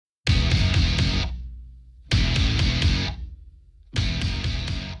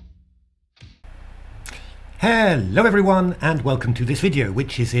Hello everyone and welcome to this video,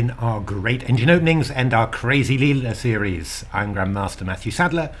 which is in our great engine openings and our crazy Leela series. I'm Grandmaster Matthew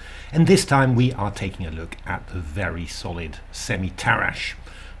Sadler, and this time we are taking a look at the very solid Semi-Tarrasch.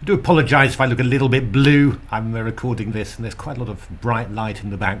 I do apologise if I look a little bit blue. I'm recording this and there's quite a lot of bright light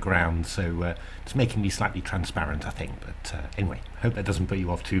in the background, so it's making me slightly transparent, I think. But anyway, hope that doesn't put you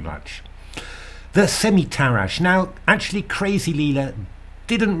off too much. The Semi-Tarrasch. Now, actually, crazy Leela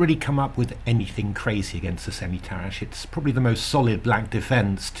didn't really come up with anything crazy against the Semi-Tarrasch. It's probably the most solid black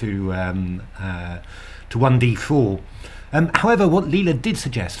defence to 1d4. However, what Leela did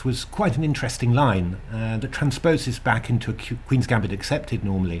suggest was quite an interesting line that transposes back into a Queen's Gambit accepted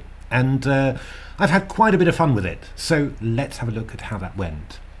normally. And I've had quite a bit of fun with it. So let's have a look at how that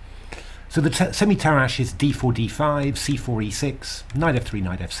went. So the Semi-Tarrasch is d4, d5, c4, e6, knight f3,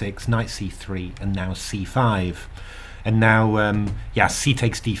 knight f6, knight c3, and now c5. And now, yeah, c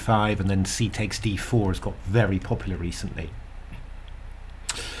takes d5 and then c takes d4 has got very popular recently.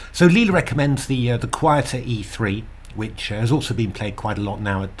 So Leela recommends the quieter e3, which has also been played quite a lot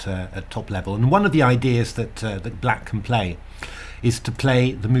now at top level. And one of the ideas that black can play is to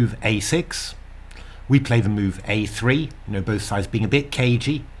play the move a6. We play the move a3, both sides being a bit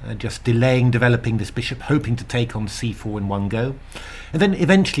cagey, just delaying developing this bishop, hoping to take on c4 in one go. And then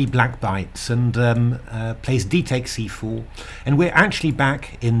eventually black bites and plays d takes c4. And we're actually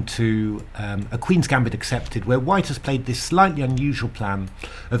back into a Queen's Gambit accepted, where white has played this slightly unusual plan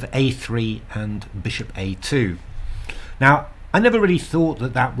of a3 and bishop a2. Now, I never really thought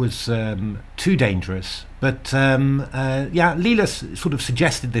that was too dangerous, but yeah, Leela sort of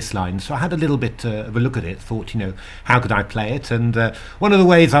suggested this line, so I had a little bit of a look at it, thought, how could I play it? And one of the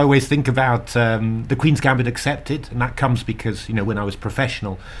ways I always think about the Queen's Gambit accepted, and that comes because, when I was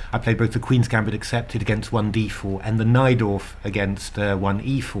professional, I played both the Queen's Gambit accepted against 1d4 and the Najdorf against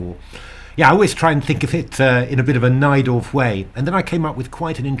 1e4. Yeah, I always try and think of it in a bit of a Najdorf way, and then I came up with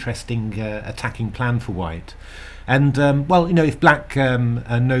quite an interesting attacking plan for white. And well, if black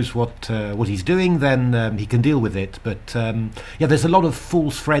knows what he's doing, then he can deal with it. But yeah, there's a lot of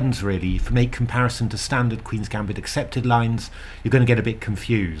false friends really. If you make comparison to standard Queen's Gambit accepted lines, you're going to get a bit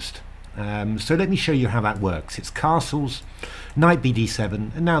confused. So let me show you how that works. It's castles, knight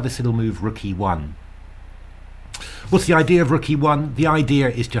bd7, and now this little move rook e1. What's the idea of rook e1? The idea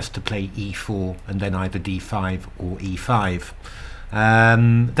is just to play e4 and then either d5 or e5.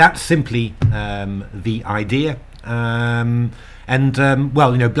 That's simply the idea. Well,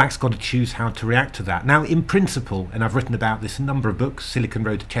 black's got to choose how to react to that. Now, in principle, and I've written about this in a number of books, Silicon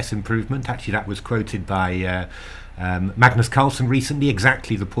Road to Chess Improvement, actually that was quoted by Magnus Carlsen recently,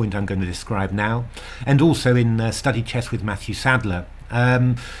 exactly the point I'm going to describe now, and also in Study Chess with Matthew Sadler.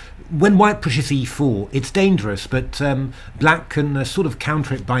 When white pushes e4, it's dangerous, but black can sort of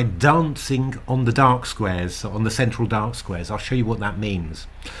counter it by dancing on the dark squares, on the central dark squares. I'll show you what that means.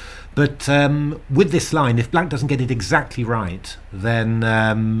 But with this line, if black doesn't get it exactly right, then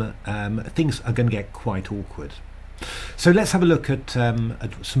things are going to get quite awkward. So let's have a look at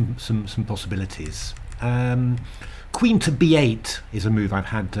some possibilities. Queen to b8 is a move I've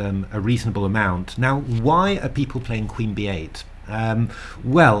had a reasonable amount. Now, why are people playing queen b8?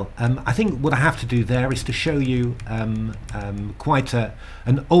 Well, I think what I have to do there is to show you quite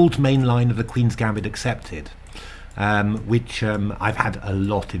an old main line of the Queen's Gambit accepted, which I've had a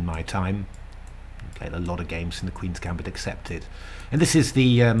lot in my time. I've played a lot of games in the Queen's Gambit accepted. And this is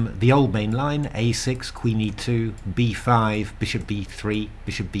the old main line: a6, queen e2, b5, bishop b3,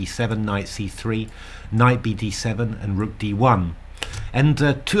 bishop b7, knight c3, knight bd7, and rook d1.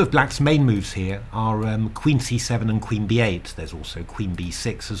 And two of black's main moves here are queen c7 and queen b8. There's also queen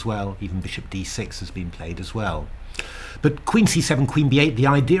b6 as well. Even bishop d6 has been played as well. But queen c7, queen b8, the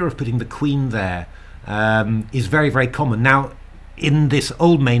idea of putting the queen there is very, very common. Now, in this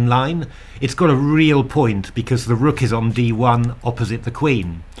old main line, it's got a real point because the rook is on d1 opposite the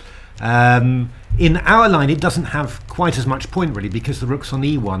queen. In our line, it doesn't have quite as much point really because the rook's on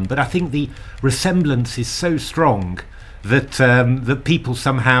e1, but I think the resemblance is so strong that that people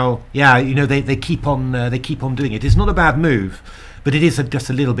somehow, yeah, they keep on doing it. It's not a bad move, but it is just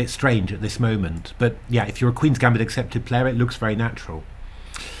a little bit strange at this moment. But yeah, if you're a Queen's Gambit accepted player, it looks very natural.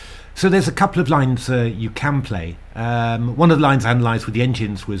 So there's a couple of lines you can play. One of the lines I analysed with the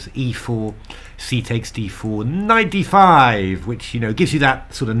engines was e4, c takes d4, knight d5, which gives you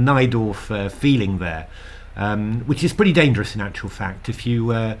that sort of Najdorf feeling there, which is pretty dangerous in actual fact. If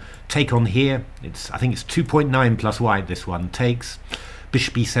you take on here, I think it's 2.9 plus white. This one takes,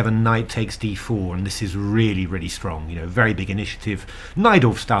 bishop e7, knight takes d4, and this is really, really strong. You know, very big initiative,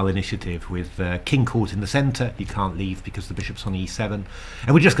 Najdorf style initiative with king caught in the center. You can't leave because the bishop's on e7,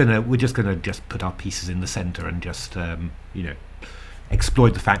 and we're just gonna put our pieces in the center and just you know,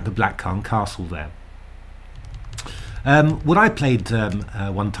 exploit the fact that black can't castle there. What I played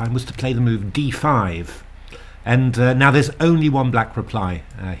one time was to play the move d5. And now there's only one black reply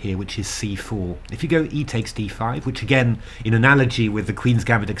here, which is c4. If you go e takes d5, which again, in analogy with the Queen's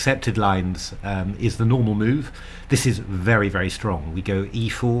Gambit accepted lines, is the normal move, this is very, very strong. We go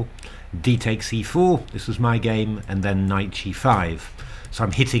e4, d takes e4, this was my game, and then knight g5. So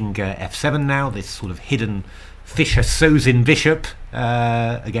I'm hitting f7 now, this sort of hidden Fischer sows in bishop,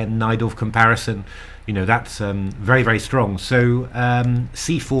 again, Najdorf comparison, you know, that's very, very strong. So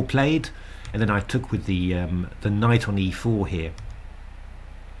c4 played, and then I took with the knight on e4 here.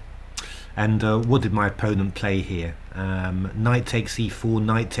 And what did my opponent play here? Knight takes e4,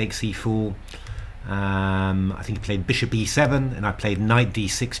 knight takes e4. I think he played bishop e7, and I played knight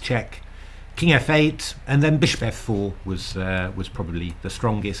d6 check, king f8, and then bishop f4 was probably the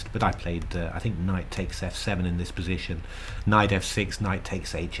strongest. But I played I think knight takes f7 in this position, knight f6, knight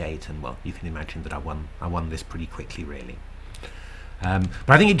takes h8, and well, you can imagine that I won this pretty quickly, really. But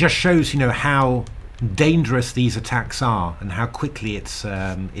I think it just shows, you know, how dangerous these attacks are and how quickly it's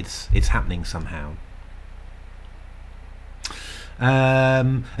happening somehow.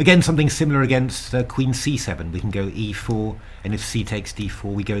 Again, something similar against queen c7. We can go e4, and if c takes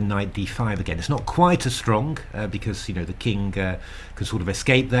d4, we go knight d5 again. It's not quite as strong because, you know, the king can sort of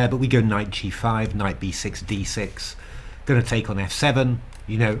escape there, but we go knight g5, knight b6, d6. Going to take on f7.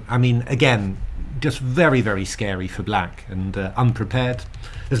 You know, I mean, again, just very, very scary for black and unprepared.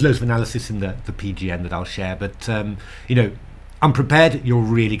 There's loads of analysis in the PGN that I'll share, but you know, unprepared, you're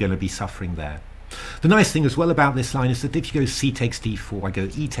really going to be suffering there. The nice thing as well about this line is that if you go c takes d4, I go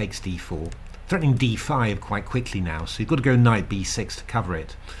e takes d4, threatening d5 quite quickly now, so you've got to go knight b6 to cover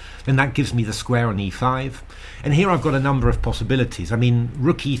it. Then that gives me the square on e5, and here I've got a number of possibilities. I mean,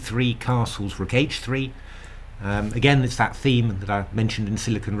 rook e3 castles rook h3. Again, it's that theme that I mentioned in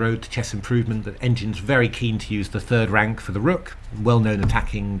Silicon Road to Chess Improvement, that Engine's very keen to use the third rank for the rook, well-known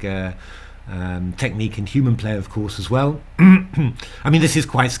attacking technique in human play, of course, as well. I mean, this is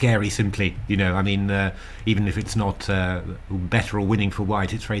quite scary, simply, you know. I mean, even if it's not better or winning for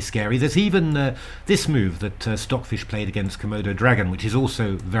white, it's very scary. There's even this move that Stockfish played against Komodo Dragon, which is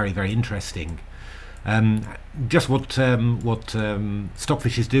also very, very interesting. Just what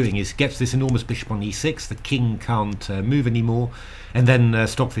Stockfish is doing is gets this enormous bishop on e6. The king can't move anymore, and then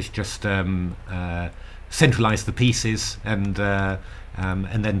Stockfish just centralized the pieces and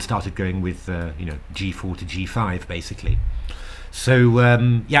then started going with you know, g4 to g5 basically. So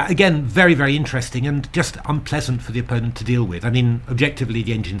yeah, again, very, very interesting and just unpleasant for the opponent to deal with. I mean, objectively,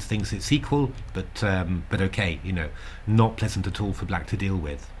 the Engine thinks it's equal, but okay, you know, not pleasant at all for black to deal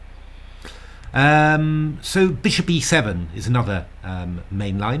with. So bishop e7 is another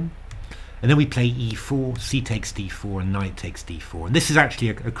main line, and then we play e4, c takes d4, and knight takes d4. And this is actually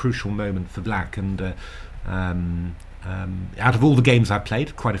a crucial moment for black. And out of all the games I've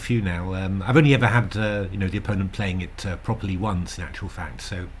played, quite a few now, I've only ever had you know, the opponent playing it properly once, in actual fact.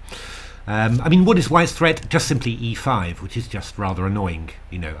 So I mean, what is white's threat? Just simply e5, which is just rather annoying.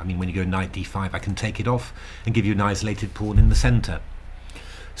 You know, I mean, when you go knight d5, I can take it off and give you an isolated pawn in the center.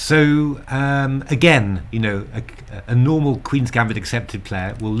 So again, you know, a normal Queen's Gambit accepted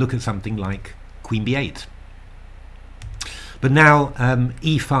player will look at something like queen b8. But now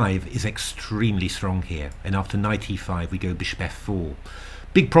e5 is extremely strong here, and after knight e5 we go bishop f4.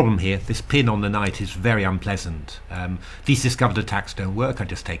 Big problem here, this pin on the knight is very unpleasant. These discovered attacks don't work. I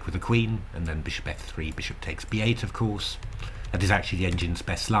just take with the queen, and then bishop f3, bishop takes b8, of course. That is actually the Engine's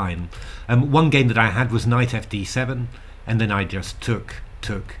best line. One game that I had was knight fd7, and then I just took,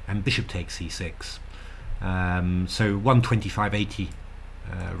 and bishop takes e6. So 125.80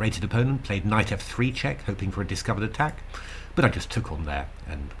 rated opponent played knight f3 check, hoping for a discovered attack, but I just took on there,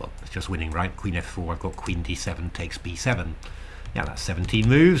 and well, it's just winning, right? Queen f4, I've got queen d7 takes b7. Yeah, that's 17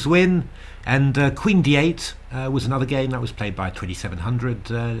 moves, win. And queen d8 was another game that was played by a 2700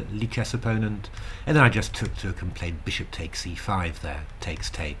 Lichess opponent, and then I just took and played bishop takes e5 there,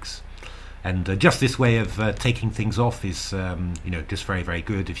 takes. And just this way of taking things off is, you know, just very, very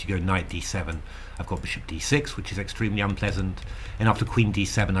good. If you go knight d7, I've got bishop d6, which is extremely unpleasant. And after queen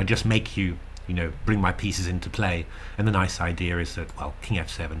d7, I just make you, you know, bring my pieces into play. And the nice idea is that, well, king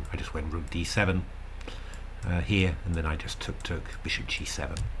f7, I just went rook d7 here, and then I just took bishop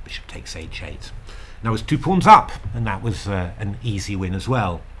g7, bishop takes h8. And I was 2 pawns up, and that was an easy win as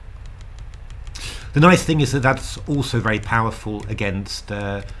well. The nice thing is that that's also very powerful against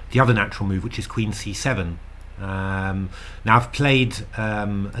the other natural move, which is Queen C7. Now I've played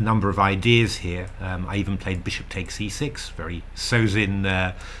a number of ideas here. I even played Bishop takes E6, very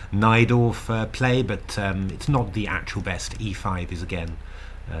Sozin Najdorf play, but it's not the actual best. E5 is again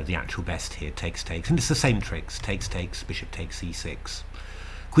the actual best here, takes, and it's the same tricks, takes, Bishop takes E6.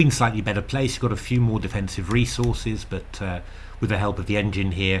 Queen slightly better place, you've got a few more defensive resources, but with the help of the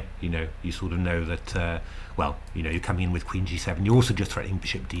engine here, you sort of know that, well, you're coming in with Queen G7, you're also just threatening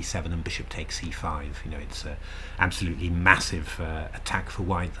Bishop D7 and Bishop takes E5, it's an absolutely massive attack for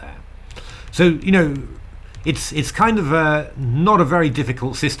white there. So, it's kind of not a very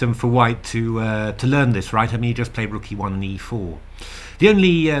difficult system for white to learn this, right? I mean, you just play Rook E1 and E4. The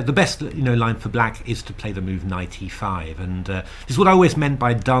only, the best line for black is to play the move Knight E5, and this is what I always meant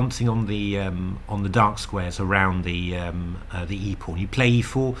by dancing on the dark squares around the E pawn. You play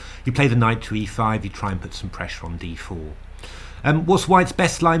E4, you play the Knight to E5, you try and put some pressure on D4. What's white's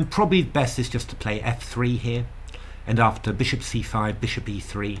best line? Probably best is just to play F3 here, and after Bishop C5, Bishop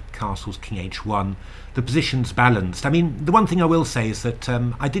E3, castles King H1, the position's balanced. I mean, the one thing I will say is that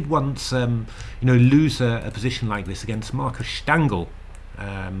I did once, lose a position like this against Markus Stangl,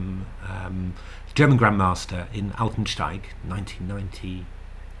 German grandmaster in Altensteig,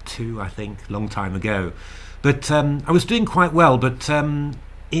 1992, I think, long time ago. But I was doing quite well, but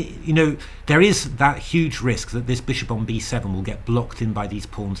there is that huge risk that this bishop on b7 will get blocked in by these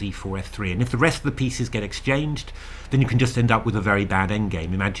pawns e4, f3, and if the rest of the pieces get exchanged, then you can just end up with a very bad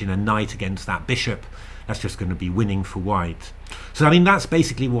endgame. Imagine a knight against that bishop. That's just going to be winning for white. So I mean, that's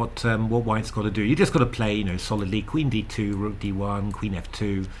basically what white's got to do. You just got to play, solidly Queen d2, Rook d1, Queen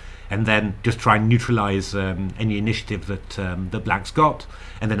f2, and then just try and neutralize any initiative that black's got,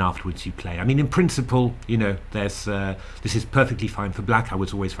 and then afterwards you play. I mean, in principle, this is perfectly fine for black. I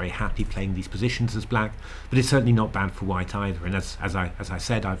was always very happy playing these positions as black, but it's certainly not bad for white either. And as I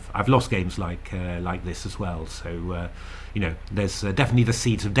said, I've lost games like this as well. So there's definitely the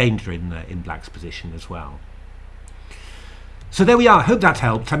seeds of danger in black's position as well. So there we are. Hope that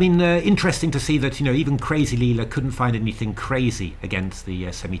helped. I mean, interesting to see that even crazy Leela couldn't find anything crazy against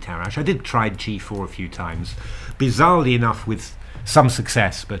the Semi-Tarrasch. I did try G4 a few times, bizarrely enough with some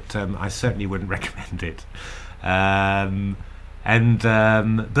success, but I certainly wouldn't recommend it. But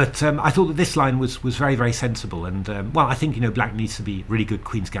I thought that this line was very, very sensible, and well, I think black needs to be a really good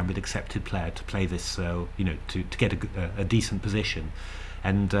Queen's Gambit accepted player to play this, to get a decent position.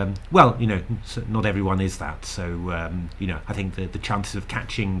 And well, not everyone is that, so I think the chances of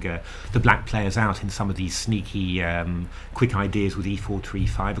catching the black players out in some of these sneaky quick ideas with e4 to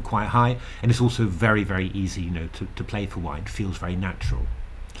e5 are quite high, and it's also very, very easy to play for white. It feels very natural.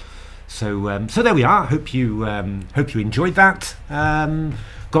 So so there we are. Hope you enjoyed that.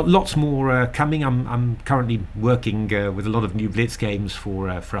 Got lots more coming. I'm currently working with a lot of new Blitz games for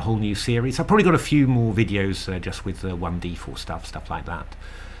a whole new series. I've probably got a few more videos just with 1d4 stuff like that.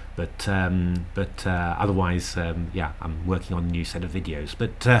 But otherwise, yeah, I'm working on a new set of videos.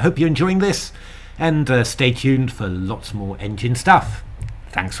 But hope you're enjoying this, and stay tuned for lots more engine stuff.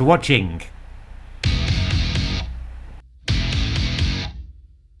 Thanks for watching.